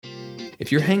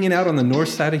If you're hanging out on the north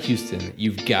side of Houston,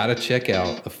 you've got to check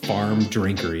out the Farm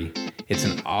Drinkery. It's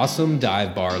an awesome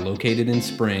dive bar located in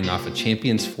Spring off of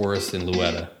Champions Forest in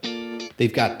Louetta.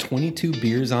 They've got 22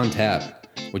 beers on tap,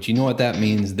 which you know what that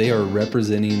means. They are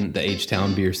representing the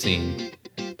H-Town beer scene.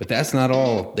 But that's not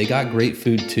all. They got great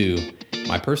food too.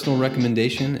 My personal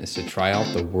recommendation is to try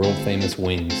out the world-famous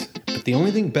wings. But the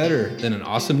only thing better than an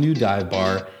awesome new dive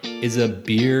bar is a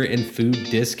beer and food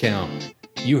discount.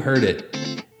 You heard it.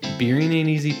 Beering Ain't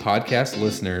Easy podcast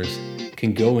listeners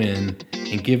can go in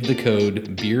and give the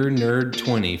code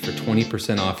BeerNerd20 for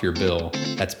 20% off your bill.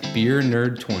 That's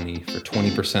BeerNerd20 for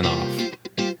 20%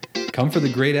 off. Come for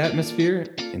the great atmosphere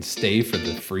and stay for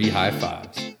the free high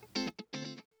fives.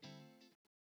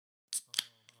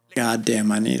 God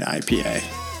damn, I need IPA.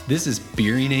 This is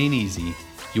Beering Ain't Easy,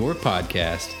 your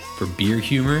podcast for beer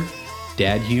humor,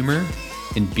 dad humor,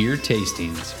 and beer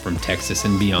tastings from Texas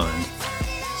and beyond.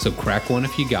 So crack one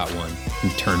if you got one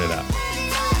and turn it up.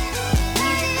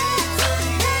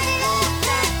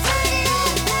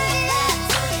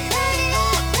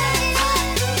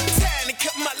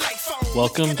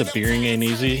 Welcome to Beering Ain't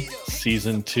Easy,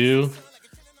 Season 2.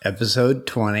 Episode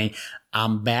 20.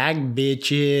 I'm back,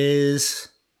 bitches.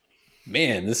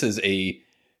 Man, this is a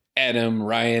Adam,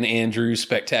 Ryan, Andrew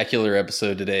spectacular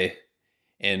episode today.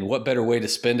 And what better way to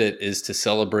spend it is to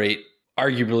celebrate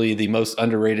arguably the most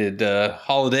underrated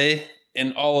holiday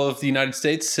in all of the United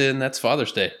States, and that's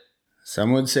Father's Day.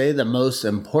 Some would say the most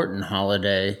important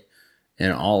holiday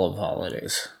in all of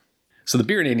holidays. So the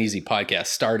Beer Ain't Easy podcast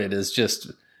started as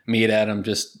just me and Adam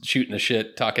just shooting the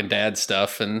shit, talking dad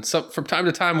stuff. And so from time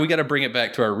to time, we got to bring it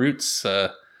back to our roots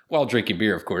while drinking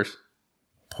beer, of course.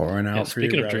 Pouring out for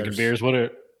speaking your of brothers. drinking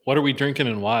beers, what are we drinking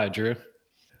and why, Drew?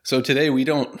 So today we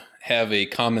don't have a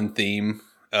common theme.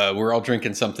 We're all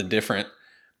drinking something different.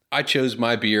 I chose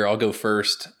my beer. I'll go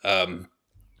first.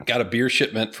 Got a beer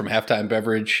shipment from Halftime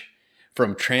Beverage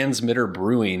from Transmitter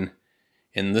Brewing.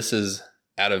 And this is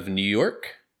out of New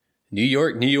York. New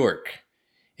York.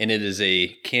 And it is a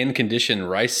can-conditioned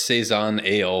rice saison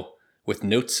ale with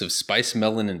notes of spice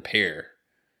melon and pear.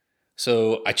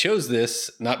 So I chose this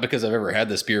not because I've ever had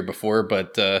this beer before,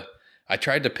 but I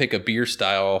tried to pick a beer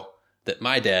style that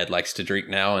my dad likes to drink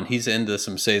now, and he's into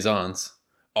some saisons.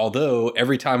 Although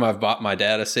every time I've bought my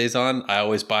dad a saison, I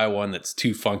always buy one that's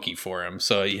too funky for him.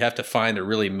 So you have to find a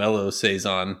really mellow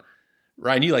saison.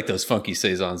 Ryan, you like those funky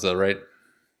saisons though, right?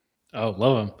 Oh,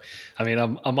 love them. I mean,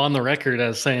 I'm on the record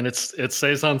as saying it's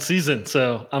saison season,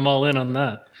 so I'm all in on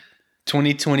that.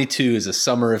 2022 is a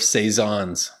summer of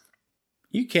saisons.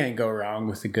 You can't go wrong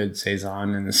with a good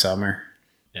saison in the summer.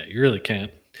 Yeah, you really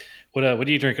can't. What are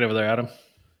you drinking over there, Adam?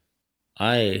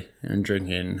 I am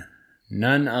drinking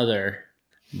none other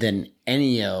than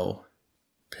Ennio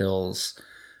Pils.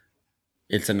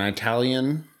 It's an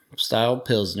Italian-style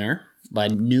Pilsner by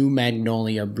New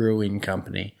Magnolia Brewing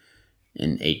Company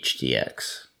in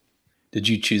HTX. Did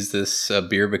you choose this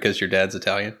beer because your dad's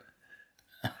Italian?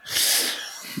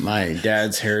 My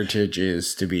dad's heritage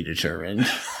is to be determined.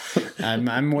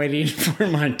 I'm waiting for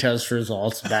my test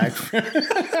results back.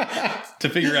 To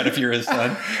figure out if you're his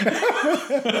son.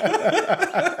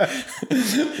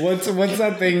 What's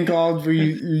that thing called where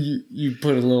you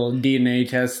put a little DNA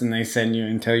test and they send you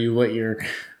and tell you what your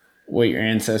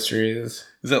ancestry is?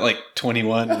 Is that like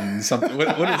 21 and something? What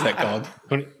is that called?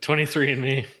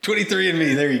 23andMe.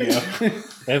 23andMe. There you go.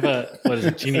 They have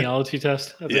a genealogy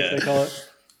test, I think they call it.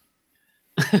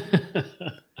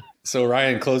 So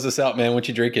Ryan, close us out, man. What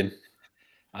you drinking?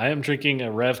 I am drinking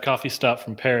a Rev Coffee Stout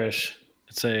from Parrish.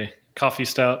 It's a coffee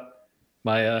stout.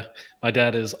 My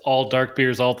dad is all dark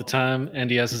beers all the time, and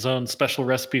he has his own special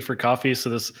recipe for coffee. So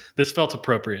this felt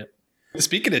appropriate.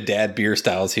 Speaking of dad beer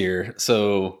styles here,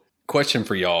 so question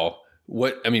for y'all.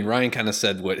 Ryan kind of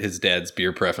said what his dad's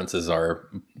beer preferences are,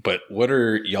 but what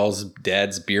are y'all's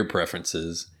dad's beer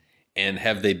preferences? And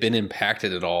have they been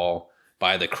impacted at all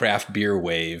by the craft beer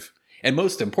wave? And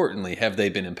most importantly, have they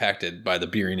been impacted by the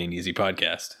Beering Ain't Easy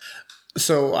podcast?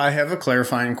 So I have a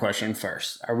clarifying question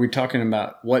first. Are we talking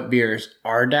about what beers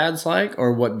our dads like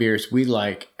or what beers we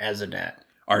like as a dad?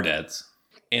 Our dads.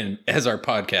 And has our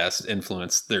podcast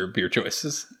influenced their beer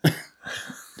choices?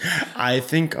 I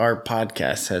think our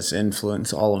podcast has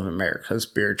influenced all of America's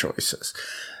beer choices.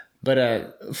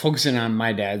 But focusing on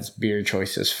my dad's beer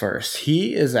choices first,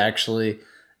 he is actually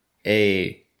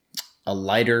a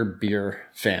lighter beer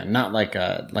fan, not like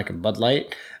a Bud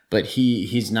Light, but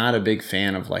he's not a big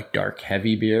fan of like dark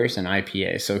heavy beers and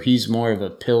IPA. So he's more of a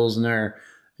Pilsner,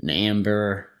 an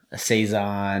Amber, a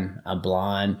Saison, a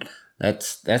Blonde.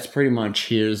 That's pretty much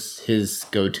his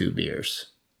go-to beers.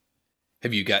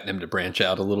 Have you gotten him to branch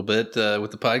out a little bit with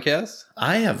the podcast?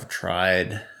 I have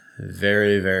tried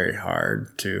very, very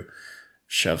hard to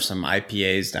shove some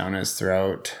IPAs down his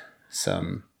throat,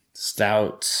 some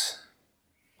stouts,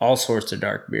 all sorts of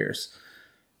dark beers.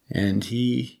 And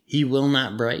he will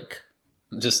not break.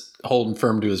 Just holding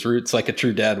firm to his roots like a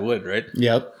true dad would, right?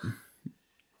 Yep.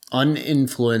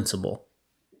 Uninfluenceable.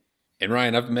 And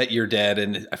Ryan, I've met your dad,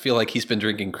 and I feel like he's been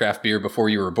drinking craft beer before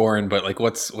you were born. But like,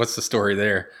 what's the story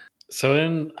there? So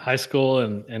in high school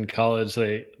and college,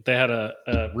 they had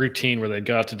a routine where they'd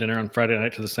go out to dinner on Friday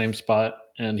night to the same spot,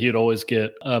 and he'd always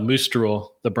get Moose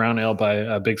Drool, the brown ale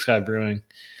by Big Sky Brewing.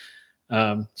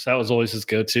 So that was always his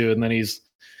go-to. And then he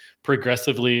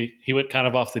went kind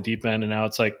of off the deep end, and now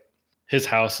it's like his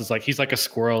house is like, he's like a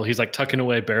squirrel. He's like tucking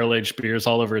away barrel-aged beers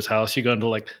all over his house. You go into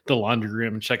like the laundry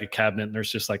room and check a cabinet, and there's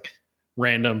just like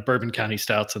random Bourbon County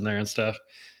stouts in there and stuff.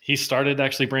 He started to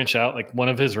actually branch out. Like one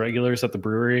of his regulars at the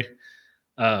brewery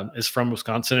is from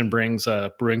Wisconsin and brings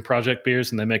Brewing Project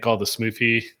beers, and they make all the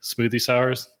smoothie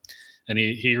sours. And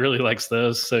he really likes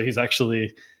those. So he's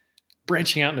actually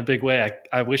branching out in a big way.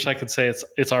 I wish I could say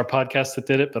it's our podcast that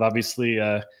did it, but obviously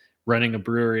running a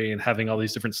brewery and having all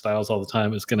these different styles all the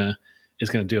time is gonna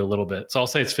do a little bit. So I'll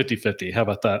say it's 50-50. How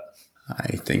about that?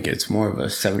 I think it's more of a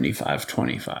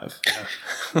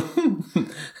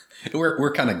 75-25.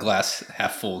 We're kind of glass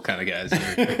half full kind of guys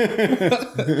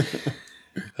here.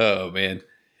 Oh man.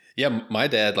 Yeah, my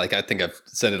dad, like I think I've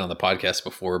said it on the podcast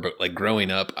before, but like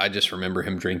growing up, I just remember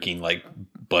him drinking like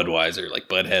Budweiser, like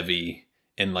Bud Heavy,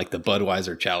 and like the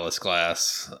Budweiser chalice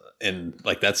glass, and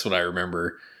like that's what I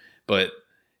remember. But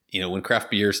when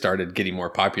craft beer started getting more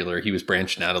popular, he was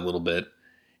branching out a little bit,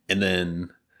 and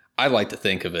then I like to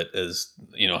think of it as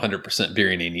 100% Beer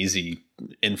Ain't Easy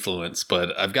influence,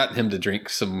 but I've gotten him to drink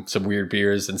some weird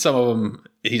beers, and some of them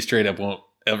he straight up won't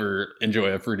ever enjoy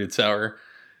a fruited sour,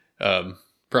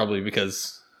 probably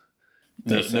because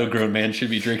no grown man should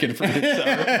be drinking fruited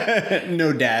sour.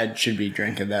 No dad should be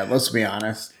drinking that. Let's be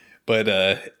honest.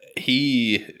 But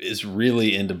he is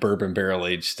really into bourbon barrel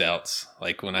aged stouts.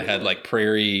 Like when I had like a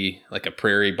Prairie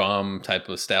Bomb type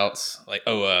of stouts, like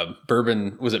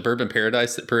bourbon, was it Bourbon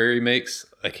Paradise that Prairie makes?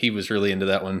 Like he was really into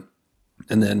that one.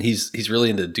 And then he's really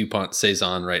into DuPont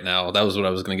Saison right now. That was what I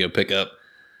was going to go pick up.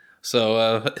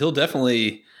 So he'll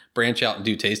definitely branch out and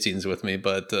do tastings with me.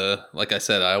 But like I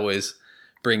said, I always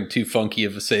bring too funky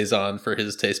of a Saison for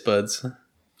his taste buds.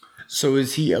 So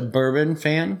is he a bourbon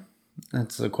fan?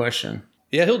 That's the question.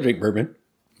 Yeah, he'll drink bourbon.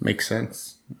 Makes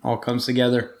sense. All comes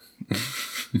together.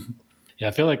 Yeah,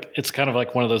 I feel like it's kind of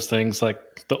like one of those things,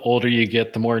 like the older you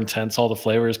get, the more intense all the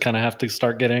flavors kind of have to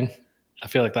start getting. I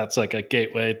feel like that's like a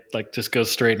gateway, like just goes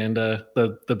straight into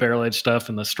the barrel-aged stuff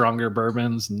and the stronger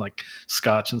bourbons and like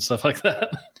scotch and stuff like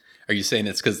that. Are you saying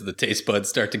it's because the taste buds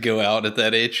start to go out at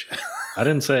that age? I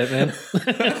didn't say it, man.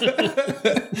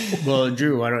 Well,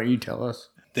 Drew, why don't you tell us?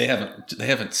 They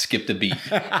haven't skipped a beat.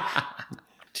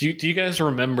 Do you guys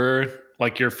remember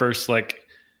like your first like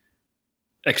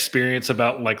experience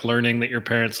about like learning that your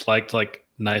parents liked like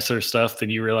nicer stuff than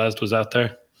you realized was out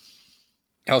there?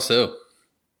 How so?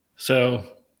 So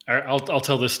I'll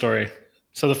tell this story.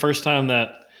 So the first time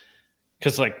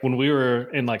because like when we were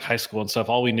in like high school and stuff,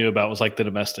 all we knew about was like the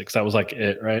domestics. That was like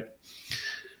it, right?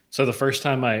 So the first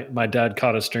time my dad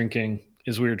caught us drinking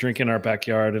is we were drinking in our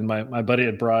backyard, and my buddy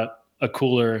had brought a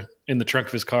cooler in the trunk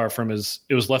of his car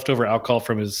it was leftover alcohol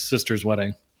from his sister's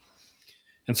wedding.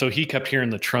 And so he kept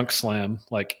hearing the trunk slam,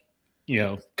 like,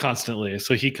 constantly.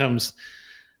 So he comes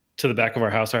to the back of our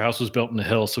house. Our house was built in a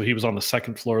hill. So he was on the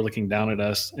second floor looking down at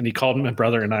us, and he called my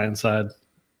brother and I inside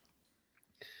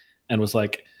and was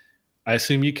like, I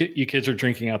assume you kids are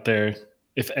drinking out there.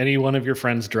 If any one of your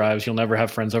friends drives, you'll never have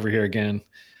friends over here again.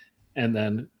 And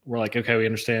then we're like, okay, we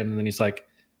understand. And then he's like,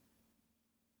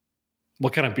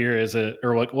 what kind of beer is it?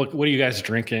 Or what are you guys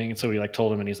drinking? And so we like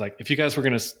told him, and he's like, if you guys were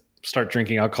going to start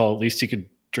drinking alcohol, at least you could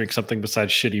drink something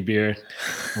besides shitty beer.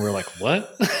 And we're like,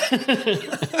 what? So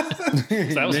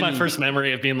that was my first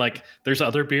memory of being like, there's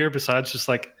other beer besides just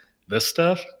like this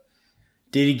stuff.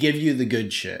 Did he give you the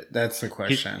good shit? That's the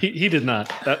question. He did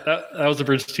not. That was a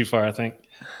bridge too far, I think.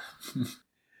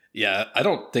 Yeah, I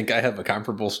don't think I have a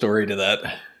comparable story to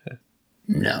that.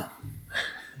 No.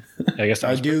 I guess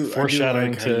I do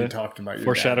foreshadowing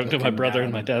to my brother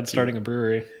and my dad starting a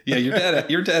brewery. Yeah,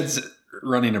 your dad's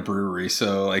running a brewery,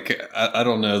 so like I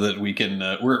don't know that we can.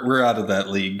 We're out of that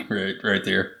league right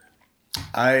there.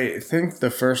 I think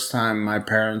the first time my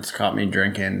parents caught me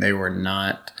drinking, they were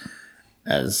not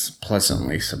as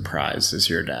pleasantly surprised as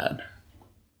your dad.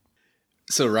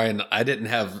 So Ryan, I didn't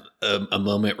have a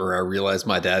moment where I realized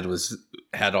my dad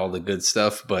had all the good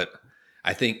stuff, but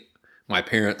I think my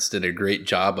parents did a great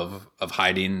job of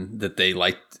hiding that they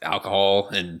liked alcohol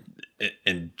and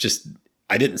just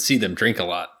I didn't see them drink a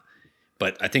lot.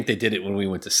 But I think they did it when we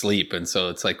went to sleep. And so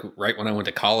it's like right when I went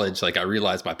to college, like I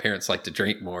realized my parents like to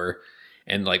drink more.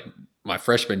 And like my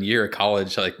freshman year of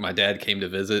college, like my dad came to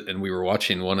visit and we were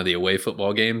watching one of the away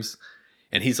football games.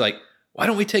 And he's like, why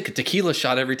don't we take a tequila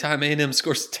shot every time A&M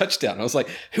scores a touchdown? I was like,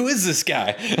 who is this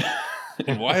guy?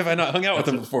 And why have I not hung out with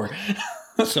him before?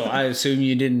 So I assume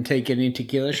you didn't take any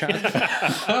tequila shots?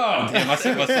 Oh, damn, I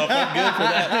set myself up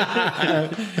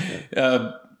good for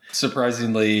that.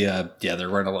 Surprisingly, there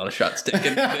weren't a lot of shots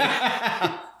taken.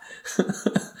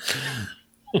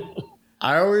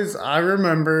 I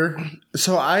remember,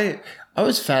 so I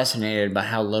was fascinated by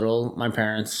how little my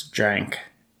parents drank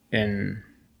when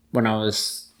I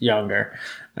was younger.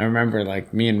 I remember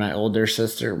like me and my older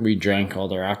sister, we drank all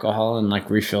their alcohol and like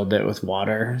refilled it with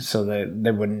water so that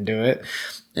they wouldn't do it.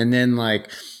 And then like,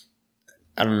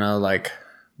 I don't know, like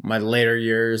my later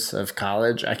years of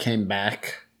college, I came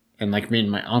back and like me and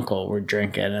my uncle were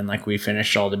drinking and like we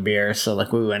finished all the beer. So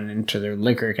like we went into their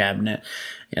liquor cabinet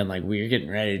and like we were getting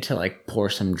ready to like pour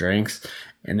some drinks.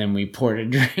 And then we poured a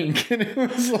drink and it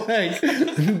was like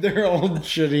their old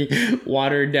shitty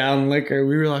watered down liquor.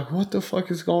 We were like, what the fuck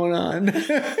is going on?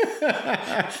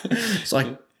 It's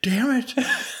like, damn it,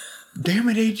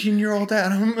 18-year-old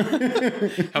Adam.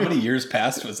 How many years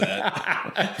past was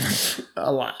that?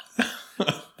 A lot.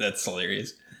 That's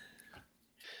hilarious.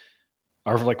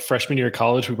 Our like freshman year of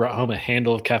college, we brought home a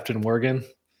handle of Captain Morgan,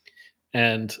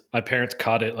 and my parents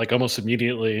caught it like almost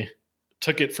immediately,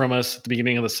 took it from us at the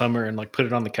beginning of the summer and like put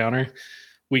it on the counter.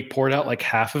 We poured out like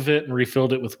half of it and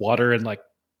refilled it with water and like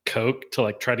Coke to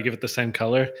like try to give it the same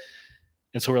color.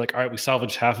 And so we're like, all right, we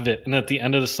salvaged half of it. And at the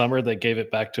end of the summer, they gave it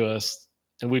back to us.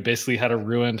 And we basically had a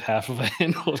ruined half of a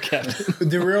handle of Captain.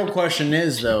 The real question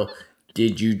is though,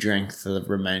 did you drink the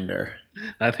remainder?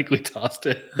 I think we tossed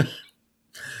it.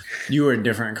 You were a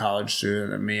different college student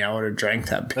than me. I would have drank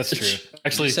that bitch. That's true.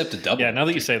 Actually, Except a double. yeah, now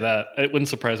that you say that, it wouldn't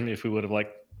surprise me if we would have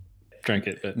like drank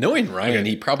it. But Knowing Ryan,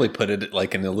 he probably put it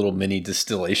like in a little mini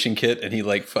distillation kit, and he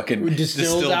like fucking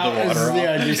distilled the water off.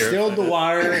 Yeah, distilled the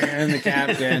water and the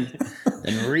Captain,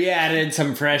 and re-added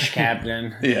some fresh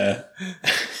Captain. Yeah.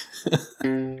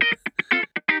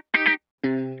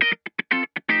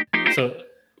 So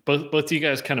both of you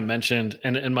guys kind of mentioned,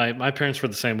 and my parents were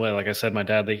the same way. Like I said, my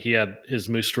dad, he had his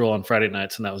moose stroll on Friday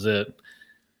nights, and that was it.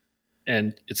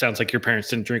 And it sounds like your parents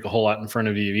didn't drink a whole lot in front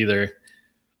of you either.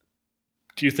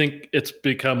 Do you think it's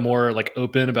become more like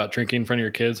open about drinking in front of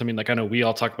your kids? I mean, like I know we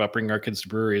all talk about bringing our kids to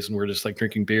breweries and we're just like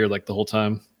drinking beer like the whole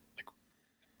time.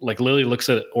 Like Lily looks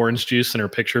at orange juice in her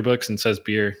picture books and says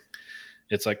beer.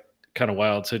 It's like kind of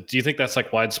wild. So do you think that's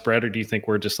like widespread, or do you think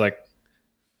we're just like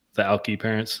the alky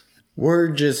parents? We're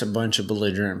just a bunch of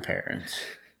belligerent parents.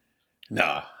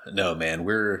 No, man.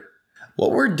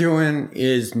 What we're doing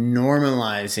is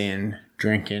normalizing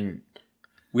drinking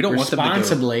We don't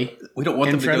responsibly. Want them to go, we don't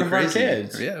want them to go crazy.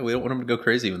 Kids. Yeah, we don't want them to go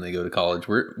crazy when they go to college.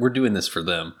 We're doing this for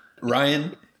them.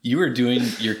 Ryan, you are doing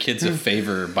your kids a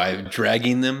favor by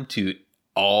dragging them to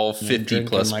all 50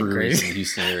 plus like breweries crazy. in the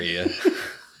Houston area.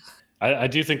 I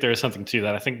do think there is something to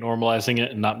that. I think normalizing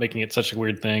it and not making it such a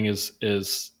weird thing is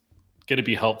going to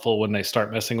be helpful when they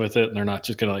start messing with it and they're not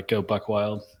just going to like go buck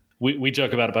wild. We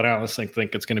joke about it, but I honestly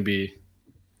think it's going to be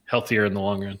healthier in the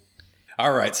long run.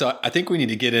 All right, so I think we need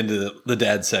to get into the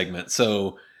dad segment.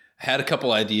 So I had a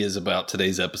couple ideas about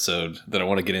today's episode that I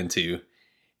want to get into.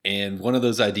 And one of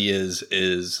those ideas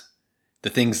is the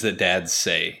things that dads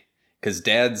say. Because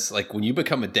dads, like when you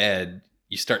become a dad,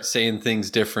 you start saying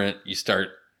things different. You start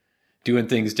doing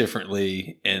things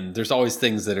differently. And there's always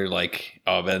things that are like,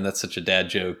 oh man, that's such a dad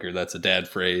joke or that's a dad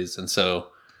phrase. And so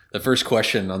the first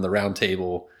question on the round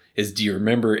table is, do you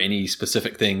remember any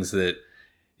specific things that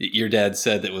your dad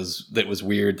said that was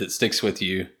weird, that sticks with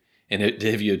you? And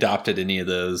have you adopted any of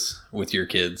those with your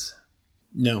kids?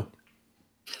 No.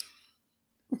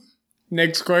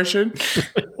 Next question.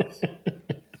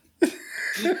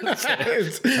 I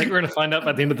think we're going to find out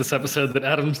by the end of this episode that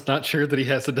Adam's not sure that he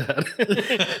has a dad.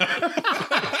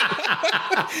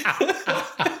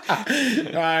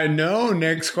 No.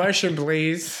 Next question,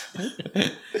 please.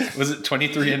 Was it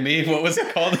 23andMe? What was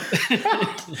it called?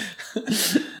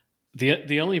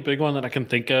 The only big one that I can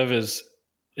think of is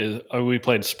we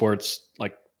played sports,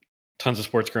 like tons of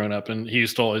sports growing up, and he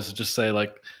used to always just say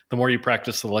like, the more you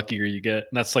practice, the luckier you get.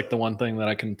 And that's like the one thing that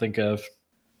I can think of.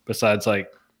 Besides,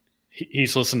 like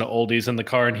he's listened to oldies in the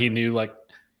car, and he knew like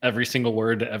every single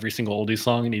word to every single oldie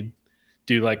song, and he'd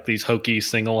do like these hokey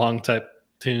sing along type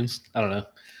tunes. I don't know.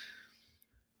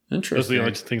 Interesting. Those are the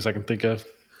only things I can think of.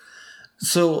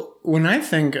 So when I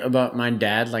think about my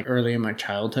dad, like early in my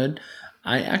childhood,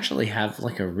 I actually have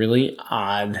like a really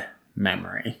odd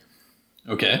memory.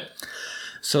 Okay.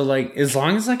 So like as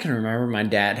long as I can remember, my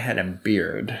dad had a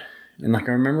beard. And like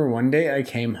I remember one day I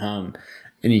came home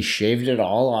and he shaved it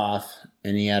all off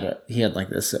and he had like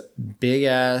this big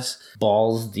ass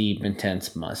balls deep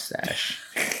intense mustache.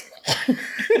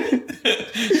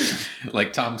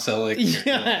 Like Tom Selleck.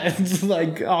 Yeah, it's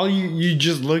like all you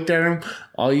just looked at him,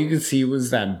 all you could see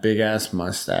was that big ass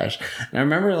mustache. And I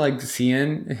remember like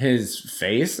seeing his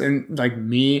face, and like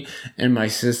me and my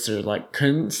sister like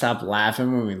couldn't stop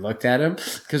laughing when we looked at him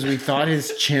because we thought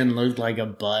his chin looked like a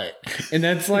butt. And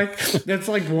that's like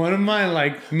one of my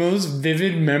like most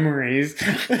vivid memories.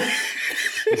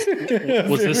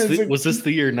 Was this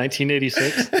the year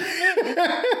 1986?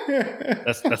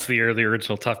 That's the year the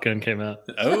original Top Gun came out.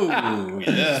 Oh,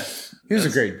 yeah. He was a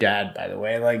great dad, by the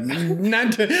way. Like,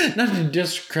 not to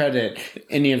discredit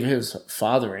any of his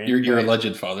fathering. Your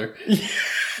alleged father.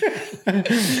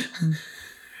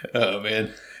 Oh,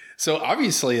 man. So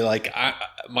obviously, like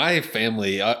my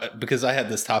family, because I had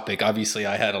this topic, obviously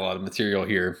I had a lot of material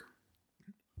here.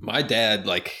 My dad,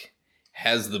 like,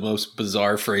 has the most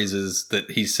bizarre phrases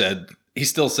that he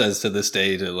still says to this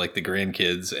day to like the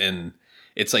grandkids, and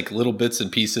it's like little bits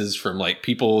and pieces from like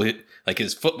people, like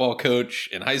his football coach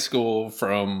in high school,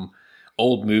 from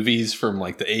old movies from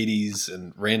like the 80s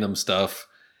and random stuff.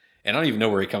 And I don't even know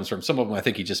where he comes from. Some of them I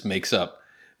think he just makes up.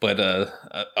 But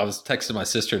I was texting my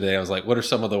sister today. I was like, what are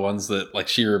some of the ones that like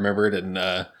she remembered?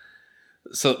 And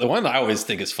so the one I always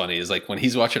think is funny is like when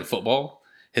he's watching football,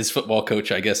 his football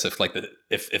coach, I guess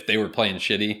if they were playing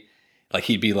shitty, like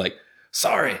he'd be like,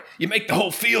 sorry, you make the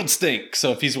whole field stink.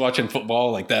 So if he's watching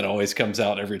football, like that always comes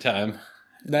out every time.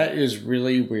 That is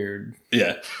really weird.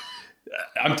 Yeah.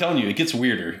 I'm telling you, it gets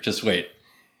weirder. Just wait.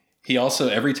 He also,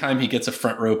 every time he gets a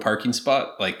front row parking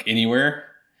spot, like anywhere,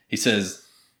 he says,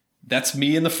 that's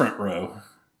me in the front row.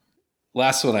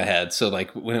 Last one I had. So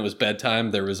like when it was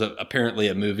bedtime, there was apparently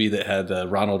a movie that had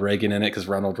Ronald Reagan in it because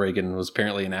Ronald Reagan was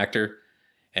apparently an actor.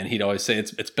 And he'd always say,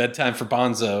 it's bedtime for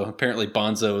Bonzo. Apparently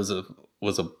Bonzo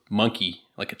was a monkey,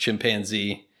 like a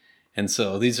chimpanzee. And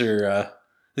so these are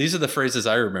the phrases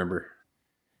I remember.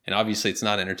 And obviously it's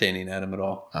not entertaining, Adam, at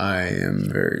all. I am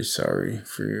very sorry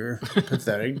for your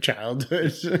pathetic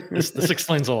childhood. This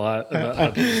explains a lot about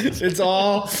how it's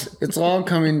all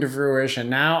coming to fruition.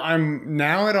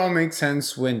 Now it all makes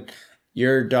sense when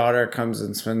your daughter comes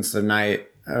and spends the night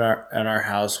at our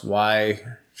house, why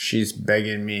she's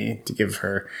begging me to give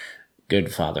her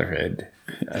good fatherhood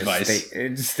advice.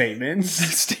 Statements.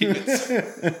 Statements.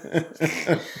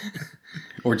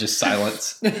 Or just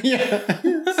silence. Yeah.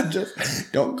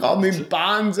 Just don't call me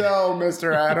Bonzo,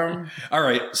 Mr. Adam. All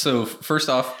right. So first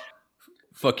off,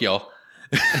 fuck y'all.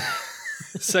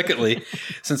 Secondly,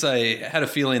 since I had a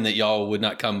feeling that y'all would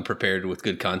not come prepared with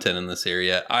good content in this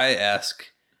area, I ask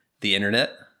the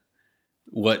internet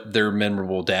what their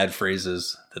memorable dad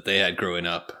phrases that they had growing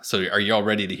up. So are y'all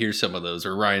ready to hear some of those?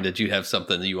 Or Ryan, did you have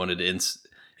something that you wanted to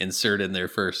insert in there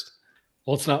first?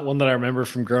 Well, it's not one that I remember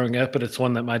from growing up, but it's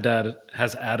one that my dad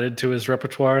has added to his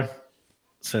repertoire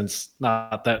since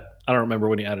not that I don't remember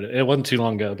when he added it. It wasn't too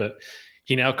long ago, but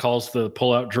he now calls the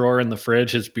pull-out drawer in the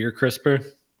fridge his beer crisper,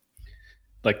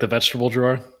 like the vegetable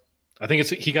drawer. I think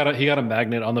he got a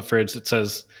magnet on the fridge that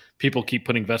says people keep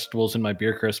putting vegetables in my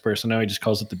beer crisper, so now he just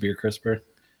calls it the beer crisper.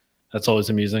 That's always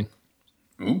amusing.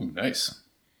 Ooh, nice.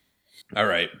 All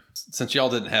right. Since y'all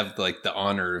didn't have like the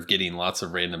honor of getting lots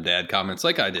of random dad comments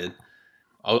like I did,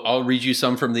 I'll read you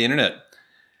some from the internet.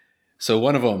 So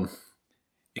one of them,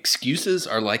 excuses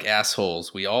are like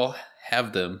assholes. We all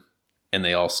have them and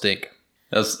they all stink.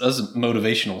 That's a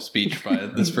motivational speech by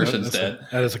this person's dad.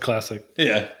 That is a classic.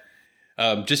 Yeah.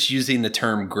 Just using the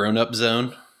term grown-up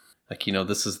zone. Like,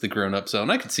 this is the grown-up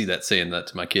zone. I could see that saying that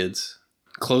to my kids.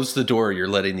 Close the door. You're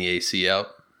letting the AC out.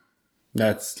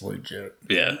 That's legit.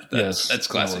 Yeah. That's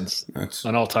classic. That's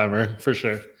an all-timer for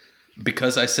sure.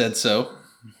 Because I said so.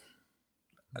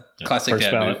 Classic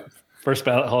dad move. First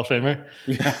ballot Hall of Famer.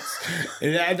 Yes.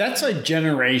 That's a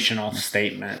generational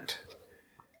statement.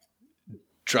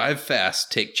 Drive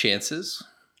fast, take chances.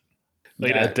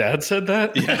 Wait, dad said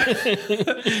that?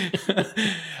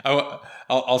 Yeah.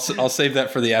 I'll save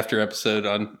that for the after episode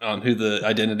on who the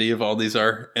identity of all these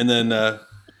are. And then,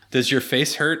 does your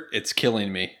face hurt? It's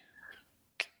killing me.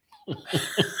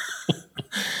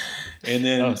 And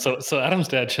then, so Adam's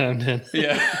dad chimed in.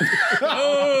 Yeah.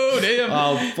 Oh damn.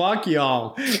 Oh fuck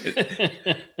y'all.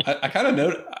 I kind of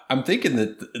know. I'm thinking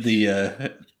that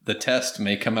the test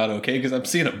may come out okay because I'm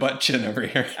seeing a butt chin over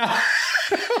here.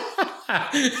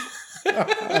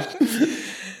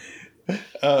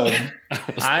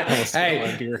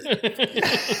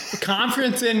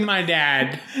 Conference in my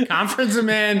dad. Conference him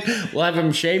in. We'll have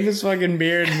him shave his fucking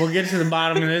beard. And we'll get to the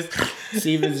bottom of this.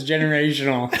 See if it's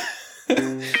generational.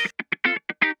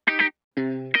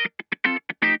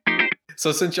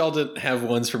 So since y'all didn't have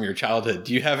ones from your childhood,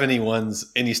 do you have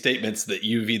any statements that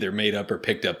you've either made up or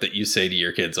picked up that you say to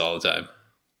your kids all the time?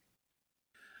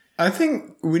 I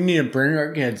think we need to bring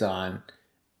our kids on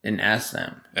and ask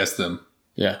them. Ask them.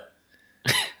 Yeah.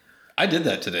 I did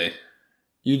that today.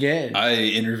 You did. I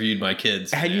interviewed my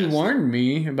kids. Had you warned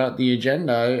me about the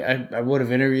agenda, I would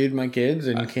have interviewed my kids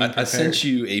and came prepared. I sent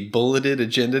you a bulleted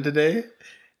agenda today.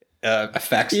 I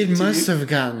faxed it to you. It must have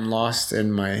gotten lost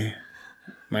in my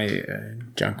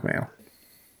junk mail.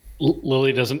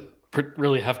 Lily doesn't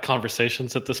really have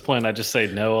conversations at this point. I just say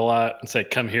no a lot and say,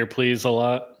 come here, please, a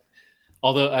lot.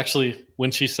 Although, actually,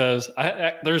 when she says,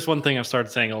 there's one thing I've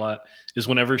started saying a lot, is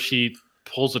whenever she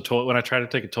pulls a toy, when I try to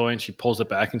take a toy and she pulls it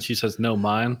back and she says, no,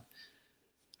 mine,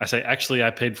 I say, actually, I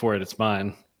paid for it. It's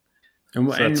mine. And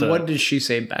what did she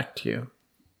say back to you?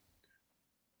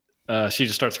 She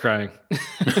just starts crying.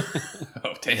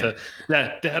 Oh, damn. So,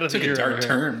 Dad took a dark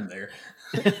turn there.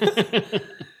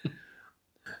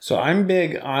 So I'm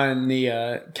big on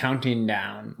the counting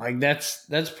down. Like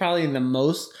that's probably the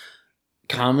most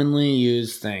commonly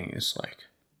used thing. Is like,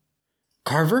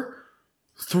 Carver,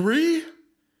 3,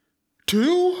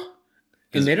 2,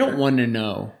 and they don't want to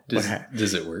know.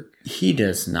 Does it work? He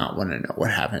does not want to know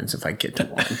what happens if I get to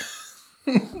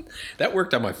 1. That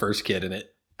worked on my first kid, and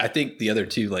I think the other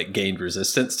two gained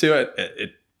resistance to it.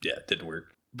 It didn't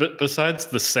work. But besides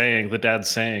the dad's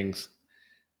sayings,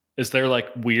 is there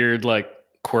weird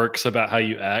quirks about how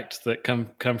you act that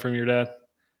come from your dad?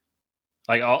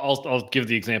 I'll give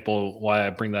the example why I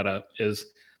bring that up is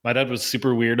my dad was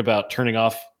super weird about turning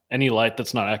off any light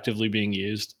that's not actively being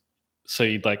used. So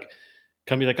you'd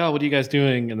come be like, oh, what are you guys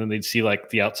doing? And then they'd see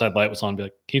the outside light was on, and be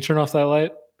like, can you turn off that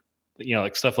light?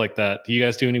 Stuff like that. Do you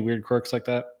guys do any weird quirks like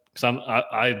that? Because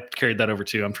I carried that over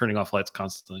too. I'm turning off lights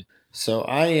constantly. So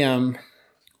I am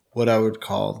what I would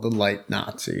call the light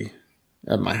Nazi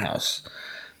at my house.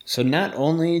 So not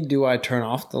only do I turn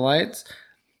off the lights,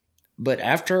 but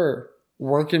after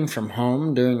working from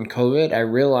home during COVID, I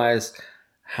realized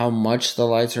how much the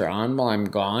lights are on while I'm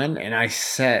gone, and I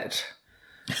set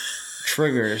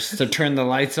triggers to turn the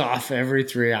lights off every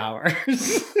 3 hours.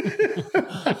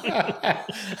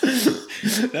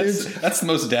 That's the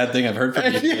most dad thing I've heard from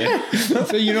you today. Yeah.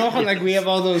 So you know how we have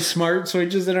all those smart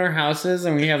switches in our houses,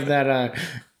 and we have that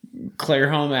Clear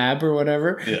Home app or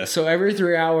whatever. Yeah. So every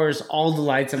 3 hours, all the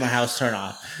lights in my house turn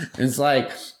off. It's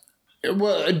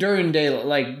during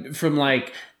daylight, from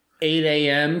 8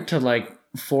 a.m. to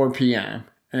 4 p.m.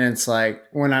 And it's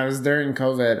when I was during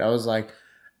COVID, I was like,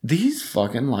 these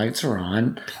fucking lights are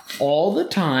on all the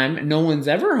time. No one's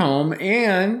ever home,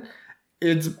 and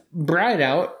it's bright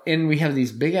out, and we have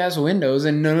these big ass windows,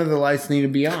 and none of the lights need to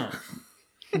be on.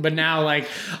 But now,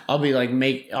 I'll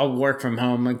be I'll work from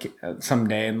home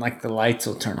someday, and the lights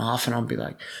will turn off, and I'll be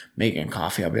making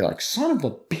coffee. I'll be like, son of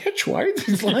a bitch, why are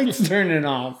these lights turning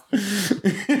off?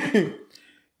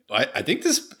 I think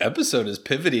this episode is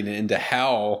pivoting into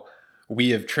how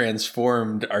we have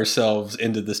transformed ourselves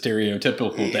into the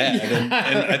stereotypical dad. And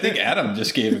I think Adam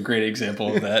just gave a great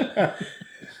example of that.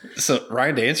 So,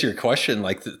 Ryan, to answer your question,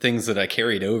 the things that I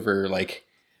carried over,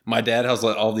 my dad has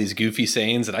all these goofy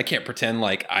sayings, and I can't pretend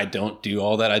I don't do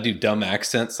all that. I do dumb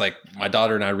accents. My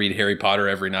daughter and I read Harry Potter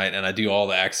every night, and I do all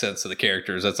the accents of the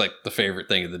characters. That's the favorite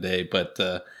thing of the day. But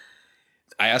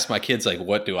I asked my kids,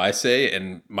 what do I say?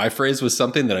 And my phrase was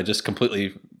something that I just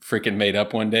completely freaking made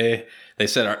up one day. They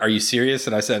said, are you serious?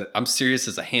 And I said, I'm serious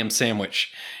as a ham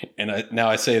sandwich. And now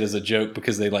I say it as a joke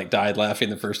because they died laughing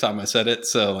the first time I said it.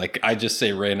 So I just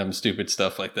say random stupid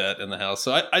stuff like that in the house.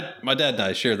 So my dad and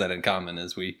I share that in common,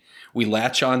 is we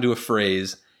latch onto a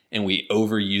phrase and we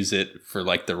overuse it for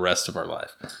the rest of our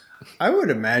life. I would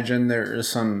imagine there is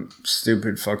some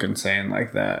stupid fucking saying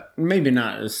like that. Maybe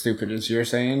not as stupid as you're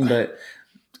saying, but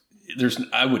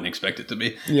I wouldn't expect it to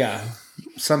be. Yeah,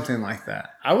 something like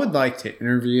that. I would like to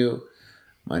interview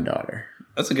my daughter.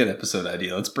 That's a good episode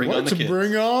idea. Let's bring on the kids.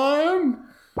 Bring on.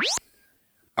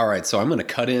 All right, so I'm going to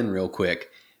cut in real quick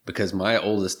because my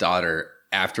oldest daughter,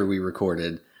 after we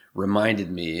recorded,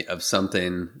 reminded me of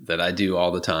something that I do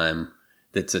all the time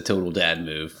that's a total dad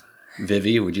move.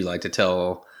 Vivi, would you like to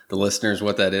tell the listeners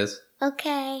what that is?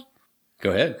 Okay.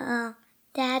 Go ahead.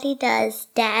 Daddy does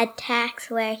dad tax,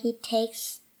 where he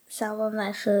takes some of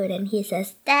my food and he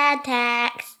says, dad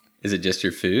tax. Is it just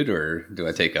your food, or do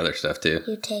I take other stuff too?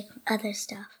 You take other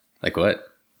stuff. Like what?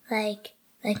 Like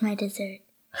my dessert.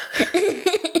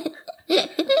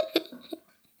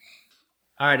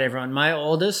 All right, everyone. My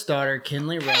oldest daughter,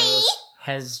 Kinley Rose,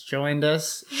 has joined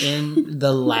us in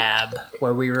the lab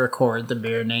where we record the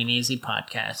Beer and Ain't Easy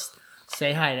podcast.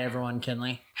 Say hi to everyone,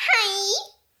 Kinley. Hi.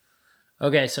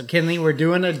 Okay, so Kinley, we're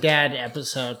doing a dad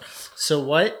episode. So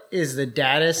what is the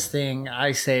daddest thing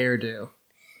I say or do?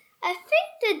 I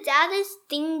think the daddest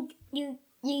thing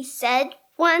you said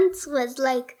once was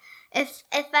like, if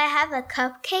I have a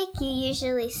cupcake, you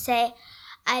usually say,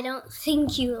 I don't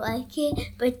think you like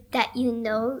it, but that you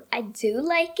know I do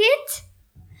like it.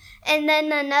 And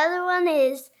then another one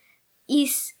is,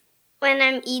 when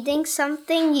I'm eating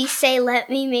something, you say, let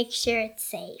me make sure it's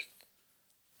safe.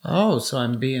 Oh, so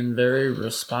I'm being very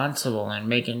responsible and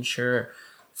making sure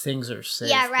things are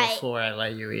safe before I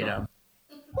let you eat them.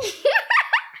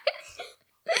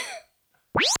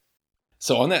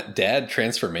 So on that dad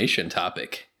transformation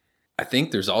topic, I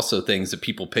think there's also things that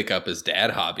people pick up as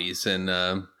dad hobbies. And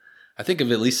I think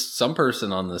of at least some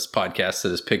person on this podcast that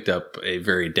has picked up a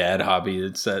very dad hobby.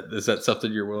 Is that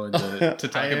something you're willing to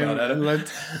talk about, Adam?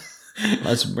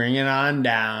 Let's bring it on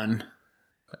down.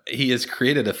 He has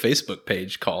created a Facebook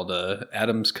page called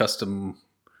Adam's Custom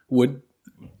Wood.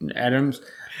 Adam's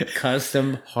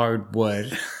Custom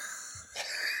Hardwood.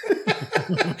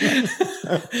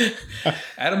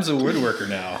 Adam's a woodworker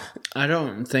now. I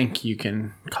don't think you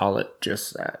can call it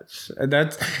just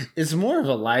that. It's more of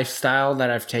a lifestyle that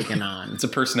I've taken on. It's a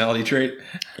personality trait.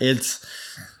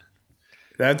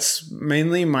 That's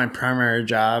mainly my primary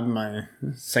job. My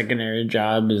secondary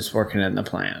job is working in the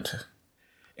plant.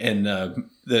 And Hold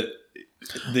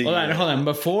on.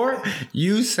 Before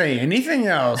you say anything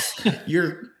else,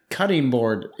 your cutting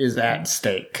board is at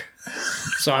stake.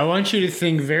 So I want you to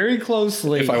think very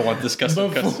closely. If I want this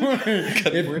custom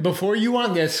cutting board. Before you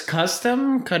want this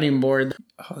custom cutting board,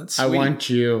 oh, that's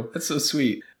sweet. That's so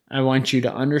sweet. I want you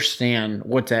to understand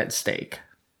what's at stake.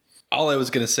 All I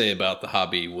was going to say about the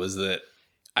hobby was that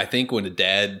I think when a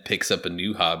dad picks up a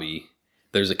new hobby,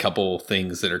 there's a couple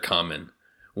things that are common.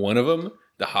 One of them,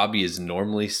 the hobby is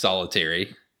normally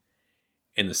solitary.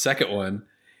 And the second one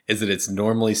is that it's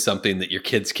normally something that your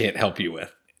kids can't help you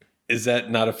with. Is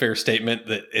that not a fair statement,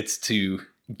 that it's to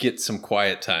get some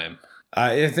quiet time?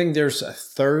 I think there's a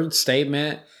third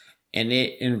statement, and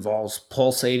it involves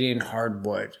pulsating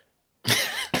hardwood.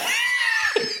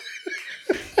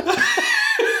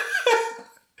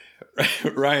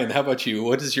 Ryan, how about you?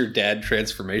 What is your dad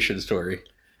transformation story?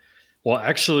 Well,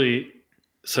 actually,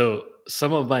 so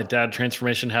some of my dad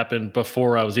transformation happened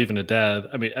before I was even a dad.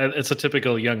 I mean, it's a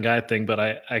typical young guy thing, but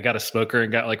I got a smoker and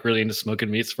got like really into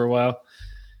smoking meats for a while.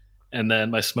 And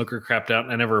then my smoker crapped out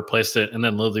and I never replaced it. And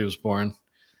then Lily was born.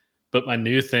 But my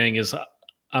new thing is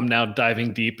I'm now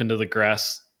diving deep into the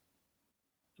grass,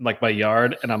 like my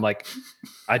yard. And I'm like,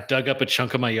 I dug up a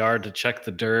chunk of my yard to check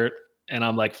the dirt. And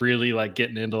I'm like really like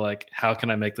getting into like, how can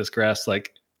I make this grass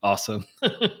like awesome?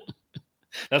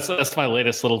 That's my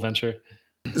latest little venture.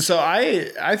 So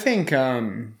I think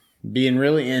being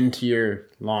really into your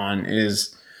lawn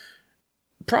is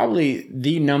probably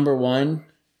the number one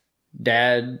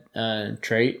dad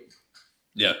trait.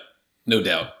 Yeah, no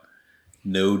doubt.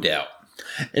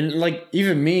 And like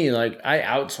even me, like I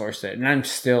outsourced it and I'm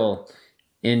still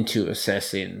into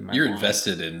assessing my You're lawn.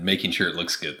 invested in making sure it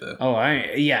looks good though. Oh,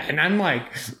 and I'm like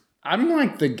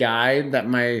the guy that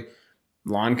my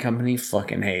lawn company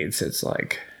fucking hates. It's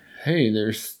like, hey,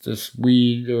 there's this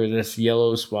weed or this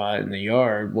yellow spot in the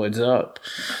yard. What's up?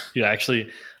 Yeah, actually,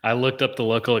 I looked up the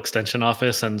local extension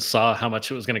office and saw how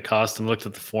much it was going to cost and looked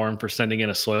at the form for sending in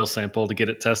a soil sample to get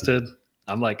it tested.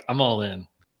 I'm like, I'm all in.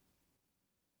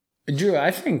 Drew, I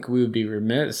think we would be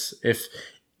remiss if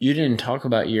you didn't talk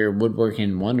about your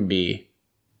woodworking wannabe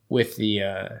with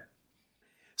the...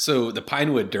 So the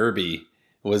Pinewood Derby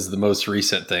was the most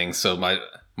recent thing. So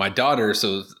my daughter,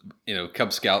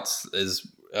 Cub Scouts is...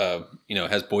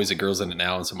 has boys and girls in it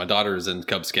now. And so my daughter is in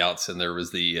Cub Scouts and there was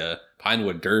the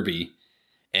Pinewood Derby.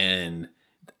 And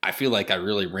I feel like I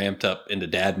really ramped up into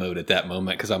dad mode at that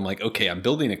moment because I'm like, okay, I'm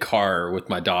building a car with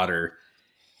my daughter.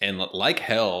 And like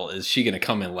hell, is she going to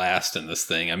come in last in this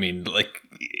thing? I mean, like,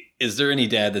 is there any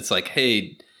dad that's like,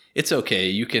 hey, it's okay.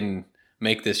 You can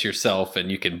make this yourself and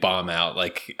you can bomb out.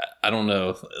 Like, I don't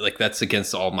know. Like, that's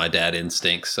against all my dad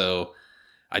instincts. So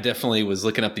I definitely was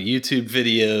looking up the YouTube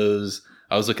videos.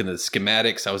 I was looking at the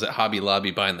schematics. I was at Hobby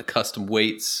Lobby buying the custom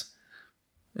weights.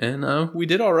 And we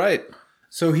did all right.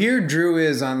 So here Drew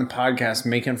is on the podcast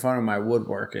making fun of my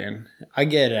woodworking. I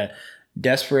get a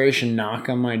desperation knock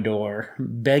on my door,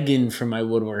 begging for my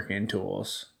woodworking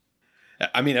tools.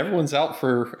 I mean, everyone's out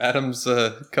for Adam's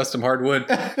custom hardwood.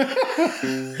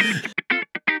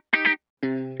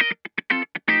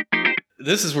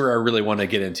 This is where I really want to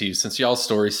get into, since y'all's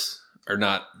stories are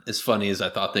not as funny as I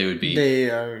thought they would be. They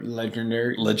are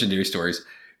legendary. Legendary stories.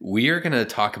 We are going to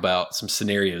talk about some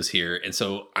scenarios here. And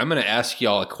so I'm going to ask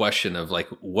y'all a question of like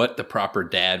what the proper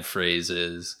dad phrase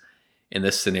is in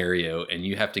this scenario, and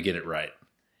you have to get it right.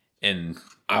 And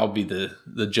I'll be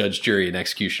the judge, jury, and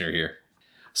executioner here.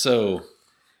 So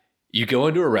you go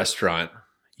into a restaurant,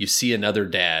 you see another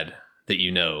dad that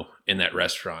you know in that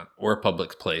restaurant or a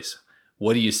public place.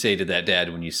 What do you say to that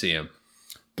dad when you see him?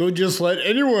 Don't just let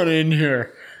anyone in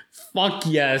here. Fuck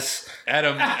yes.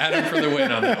 Adam for the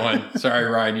win on that one. Sorry,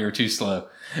 Ryan, you were too slow.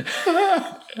 There's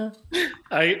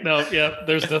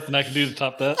nothing I can do to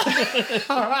top that.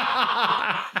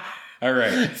 All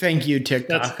right. Thank you,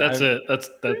 TikTok. That's it.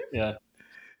 Yeah.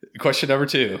 Question number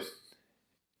 2.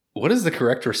 What is the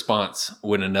correct response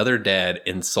when another dad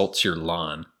insults your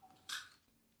lawn?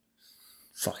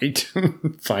 Fight.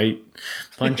 Fight.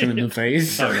 Punch him in the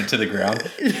face. Throw it to the ground.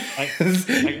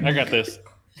 I got this.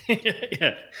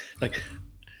 Yeah. Like,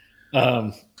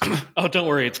 oh, don't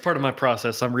worry. It's part of my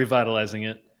process. I'm revitalizing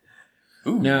it.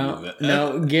 Ooh,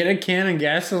 No, get a can of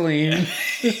gasoline,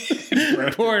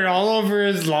 pour it all over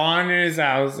his lawn in his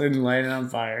house, and light it on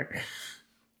fire.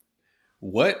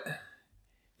 What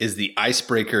is the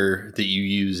icebreaker that you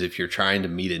use if you're trying to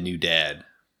meet a new dad?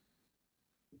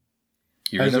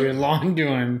 How's your lawn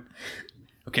doing?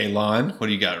 Okay, lawn. What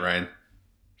do you got, Ryan?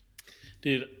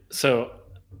 Dude, so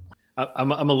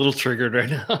I'm a little triggered right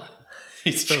now.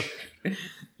 So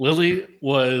Lily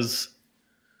was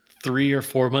 3 or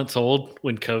 4 months old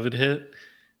when COVID hit.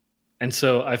 And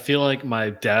so I feel like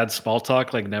my dad's small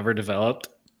talk like never developed.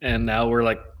 And now we're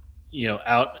like,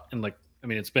 out and like, I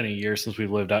mean, it's been a year since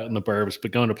we've lived out in the burbs,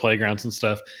 but going to playgrounds and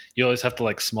stuff, you always have to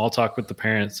like small talk with the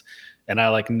parents. And I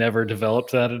like never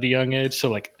developed that at a young age. So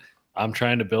like I'm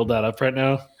trying to build that up right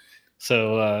now.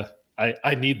 So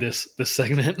I need this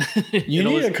segment. You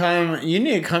need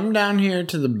to come down here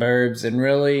to the burbs and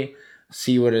really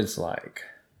see what it's like.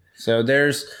 So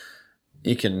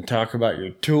you can talk about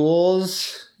your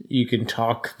tools, you can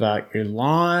talk about your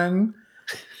lawn,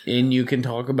 and you can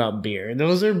talk about beer.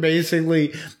 Those are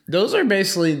basically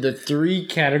the 3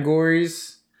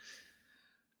 categories.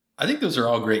 I think those are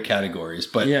all great categories,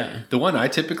 but the one I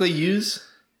typically use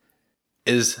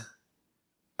is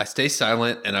I stay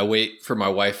silent and I wait for my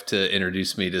wife to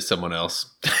introduce me to someone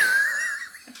else.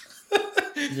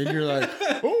 Then you're like,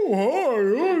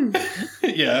 oh, hi.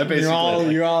 Yeah,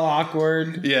 basically. You're all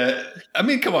awkward. Yeah. I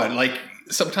mean, come on. Like,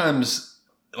 sometimes,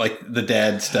 like, the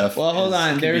dad stuff. Well, hold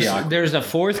on. There's a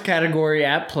 4th category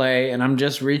at play, and I'm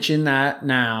just reaching that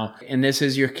now. And this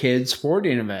is your kids'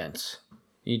 sporting events.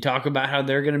 You talk about how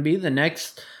they're going to be the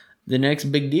next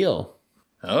big deal.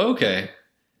 Okay.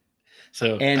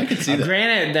 So and I can see that.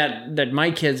 Granted that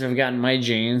my kids have gotten my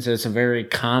genes. It's a very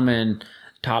common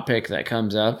topic that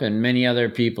comes up, and many other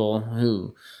people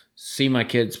who see my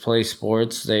kids play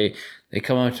sports, they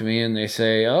come up to me and they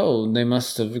say, oh, they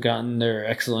must have gotten their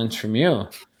excellence from you.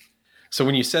 So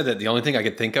when you said that, the only thing I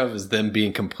could think of is them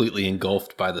being completely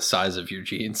engulfed by the size of your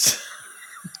genes.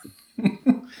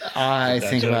 I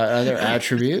think about other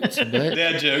attributes, but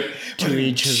Dad joke. to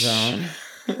each his own.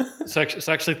 It's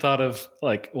actually thought of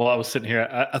like while I was sitting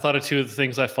here, I thought of 2 of the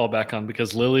things I fall back on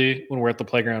because Lily, when we're at the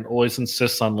playground, always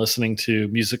insists on listening to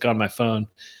music on my phone.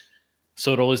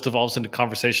 So it always devolves into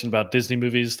conversation about Disney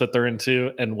movies that they're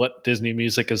into and what Disney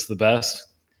music is the best.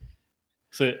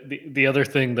 So the other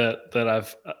thing that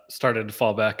I've started to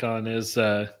fall back on is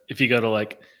if you go to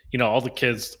like, all the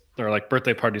kids, there are like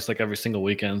birthday parties like every single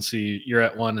weekend. So you're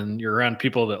at one and you're around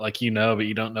people that like but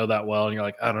you don't know that well. And you're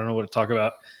like, I don't know what to talk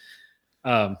about.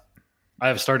 I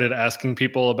have started asking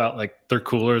people about like their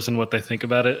coolers and what they think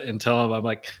about it and tell them I'm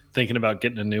like thinking about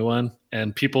getting a new one,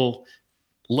 and people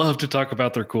love to talk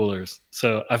about their coolers.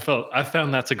 So I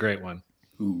found that's a great one.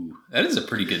 Ooh, that is a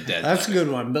pretty good dad. That's a good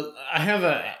one. But I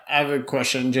have a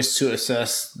question just to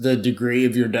assess the degree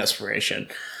of your desperation.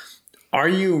 Are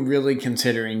you really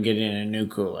considering getting a new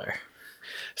cooler?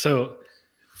 So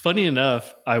funny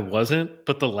enough, I wasn't,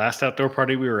 but the last outdoor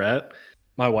party we were at,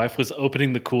 my wife was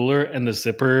opening the cooler and the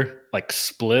zipper like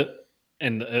split.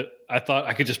 And I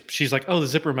thought she's like, oh, the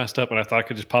zipper messed up. And I thought I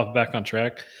could just pop it back on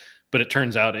track. But it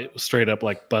turns out it was straight up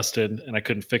like busted and I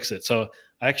couldn't fix it. So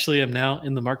I actually am now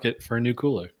in the market for a new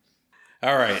cooler.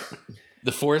 All right.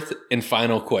 The 4th and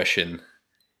final question.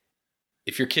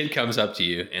 If your kid comes up to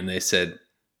you and they said,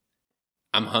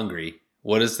 I'm hungry,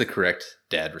 what is the correct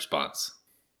dad response?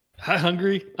 Hi,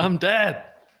 hungry. I'm dad.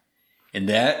 And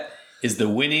that is the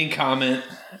winning comment.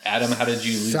 Adam, how did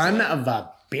you lose? Son of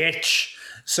a bitch.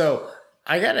 So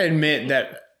I got to admit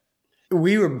that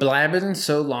we were blabbing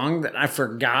so long that I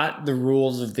forgot the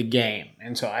rules of the game.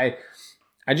 And so I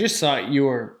just thought you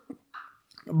were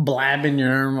blabbing your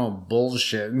normal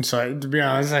bullshit. And so, to be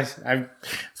honest, I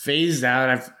phased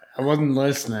out. I wasn't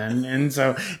listening. And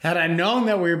so, had I known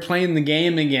that we were playing the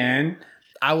game again,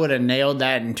 I would have nailed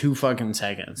that in 2 fucking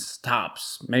seconds.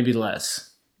 Tops. Maybe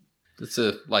less. It's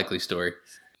a likely story.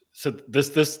 So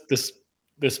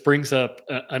this brings up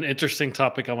an interesting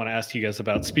topic I want to ask you guys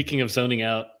about. Speaking of zoning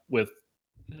out with,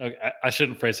 I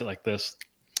shouldn't phrase it like this.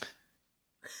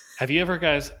 Have you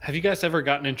guys ever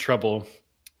gotten in trouble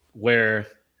where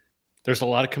there's a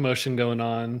lot of commotion going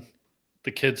on,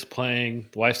 the kid's playing,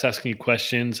 the wife's asking you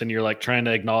questions, and you're like trying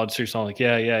to acknowledge to yourself like,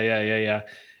 yeah.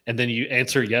 And then you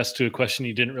answer yes to a question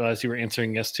you didn't realize you were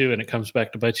answering yes to, and it comes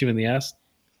back to bite you in the ass?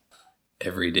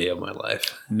 Every day of my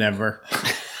life. Never.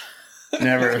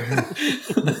 Never.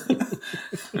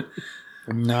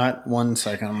 Not 1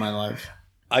 second of my life.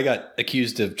 I got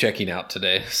accused of checking out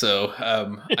today, so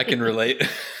I can relate.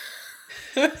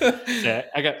 Yeah,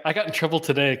 I got in trouble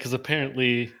today because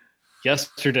apparently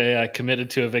yesterday I committed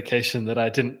to a vacation that I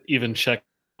didn't even check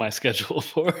my schedule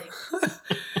for.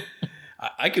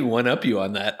 I could one up you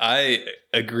on that. I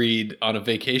agreed on a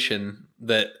vacation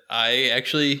that I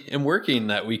actually am working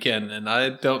that weekend, and I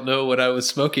don't know what I was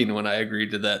smoking when I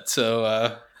agreed to that.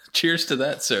 So cheers to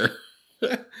that, sir.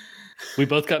 We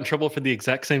both got in trouble for the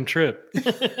exact same trip.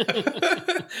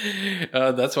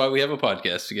 That's why we have a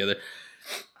podcast together.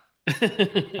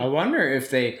 I wonder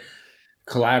if they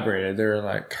collaborated. They're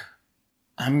like,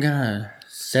 I'm going to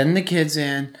send the kids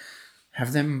in,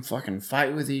 have them fucking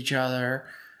fight with each other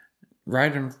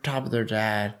right on top of their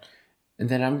dad. And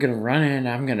then I'm going to run in.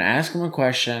 I'm going to ask him a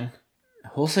question.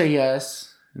 He'll say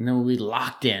yes. And then we'll be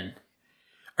locked in.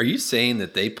 Are you saying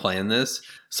that they planned this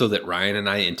so that Ryan and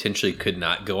I intentionally could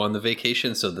not go on the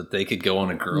vacation so that they could go on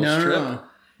a girls' trip? No.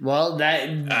 Well,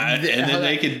 and then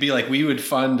they could be like, we would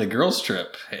fund a girls'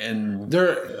 trip. And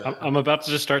I'm about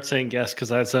to just start saying yes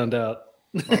because I zoned out.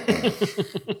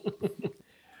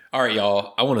 All right,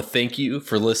 y'all. I want to thank you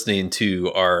for listening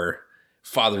to our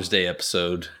Father's Day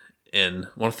episode. And I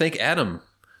want to thank Adam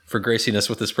for gracing us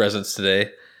with his presence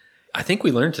today. I think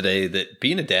we learned today that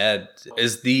being a dad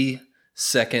is the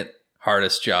second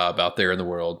hardest job out there in the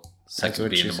world. Second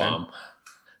being a mom.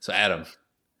 So Adam,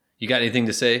 you got anything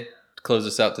to say to close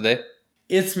us out today?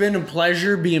 It's been a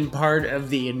pleasure being part of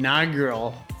the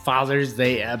inaugural Father's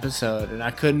Day episode, and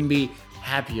I couldn't be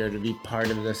happier to be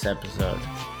part of this episode.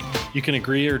 You can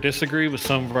agree or disagree with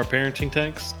some of our parenting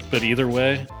texts, but either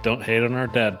way, don't hate on our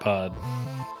dad pod.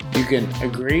 You can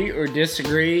agree or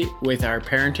disagree with our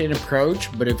parenting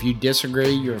approach, but if you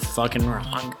disagree, you're fucking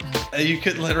wrong. You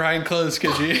couldn't let Ryan close,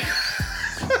 could you?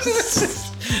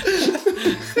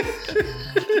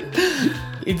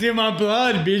 It's in my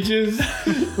blood, bitches.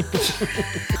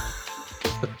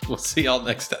 We'll see y'all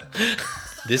next time.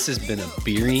 This has been a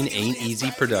Beering Ain't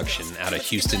Easy production out of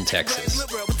Houston, Texas.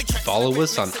 Follow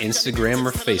us on Instagram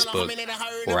or Facebook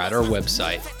or at our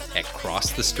website at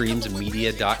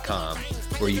crossthestreamsmedia.com,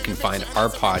 where you can find our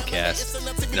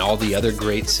podcast and all the other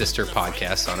great sister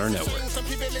podcasts on our network.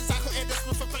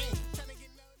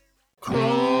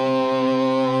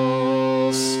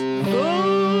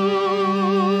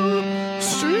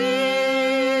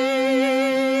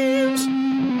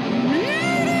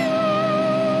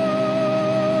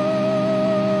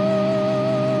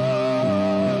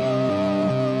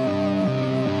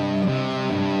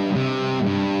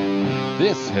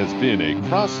 This has been a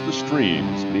Cross the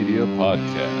Streams Media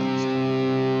Podcast.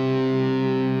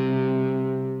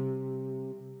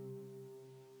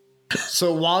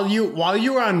 So while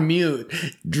you were on mute,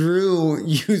 Drew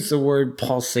used the word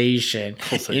pulsation.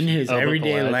 In his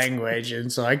everyday language,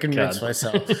 and so I convinced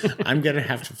myself I'm gonna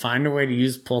have to find a way to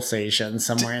use pulsation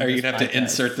somewhere. Are you gonna have to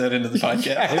insert that into the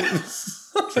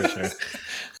podcast? For sure.